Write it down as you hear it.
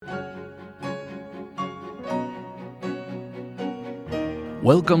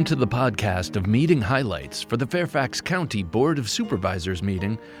Welcome to the podcast of meeting highlights for the Fairfax County Board of Supervisors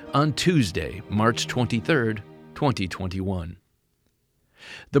meeting on Tuesday, March 23, 2021.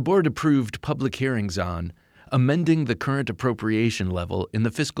 The board approved public hearings on amending the current appropriation level in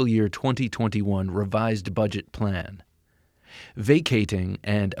the fiscal year 2021 revised budget plan, vacating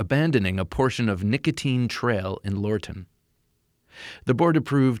and abandoning a portion of Nicotine Trail in Lorton. The board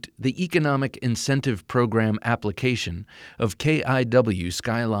approved the Economic Incentive Program application of KIW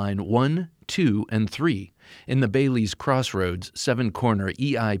Skyline 1, 2, and 3 in the Bailey's Crossroads 7-Corner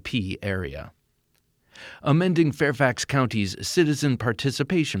EIP area. Amending Fairfax County's Citizen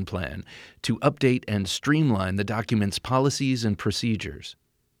Participation Plan to update and streamline the document's policies and procedures.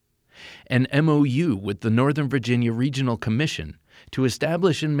 An MOU with the Northern Virginia Regional Commission to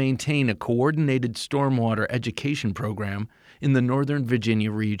establish and maintain a coordinated stormwater education program in the Northern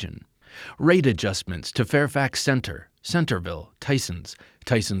Virginia region. Rate adjustments to Fairfax Center, Centerville, Tysons,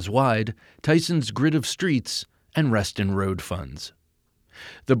 Tysons Wide, Tysons Grid of Streets, and Reston Road funds.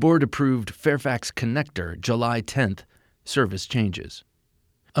 The board approved Fairfax Connector July 10th service changes.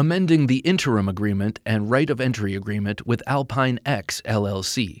 Amending the interim agreement and right of entry agreement with Alpine X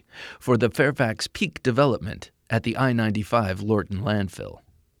LLC for the Fairfax Peak development at the I-95 Lorton landfill.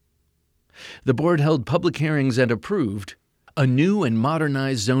 The board held public hearings and approved a new and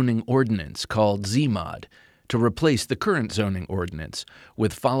modernized zoning ordinance called ZMOD to replace the current zoning ordinance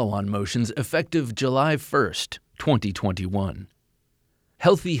with follow-on motions effective July 1st, 2021.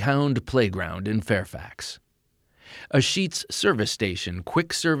 Healthy Hound Playground in Fairfax. A Sheetz service station,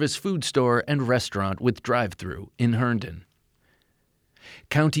 quick service food store and restaurant with drive-through in Herndon.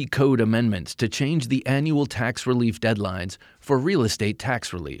 County Code amendments to change the annual tax relief deadlines for real estate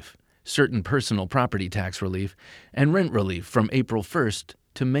tax relief, certain personal property tax relief, and rent relief from April 1st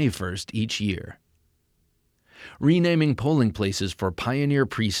to May 1st each year. Renaming polling places for Pioneer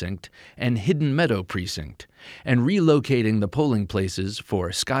Precinct and Hidden Meadow Precinct, and relocating the polling places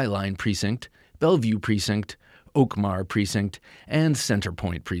for Skyline Precinct, Bellevue Precinct, Oakmar Precinct, and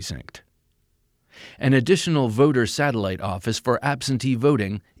Centerpoint Precinct. An additional voter satellite office for absentee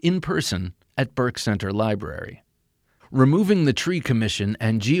voting in person at Burke Center Library. Removing the Tree Commission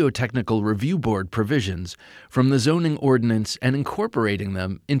and Geotechnical Review Board provisions from the zoning ordinance and incorporating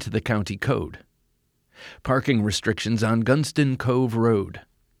them into the county code. Parking restrictions on Gunston Cove Road.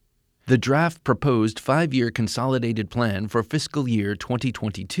 The draft proposed 5-year consolidated plan for fiscal year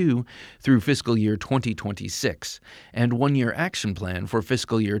 2022 through fiscal year 2026 and 1-year action plan for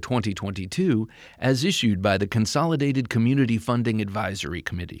fiscal year 2022 as issued by the Consolidated Community Funding Advisory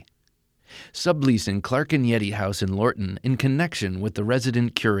Committee. Subleasing Clark and Yeti House in Lorton in connection with the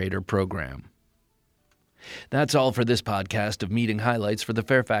Resident Curator Program. That's all for this podcast of meeting highlights for the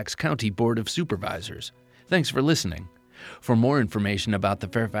Fairfax County Board of Supervisors. Thanks for listening. For more information about the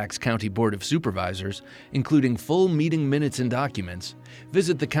Fairfax County Board of Supervisors, including full meeting minutes and documents,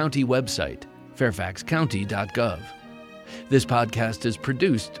 visit the county website, fairfaxcounty.gov. This podcast is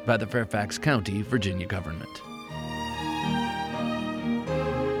produced by the Fairfax County, Virginia government.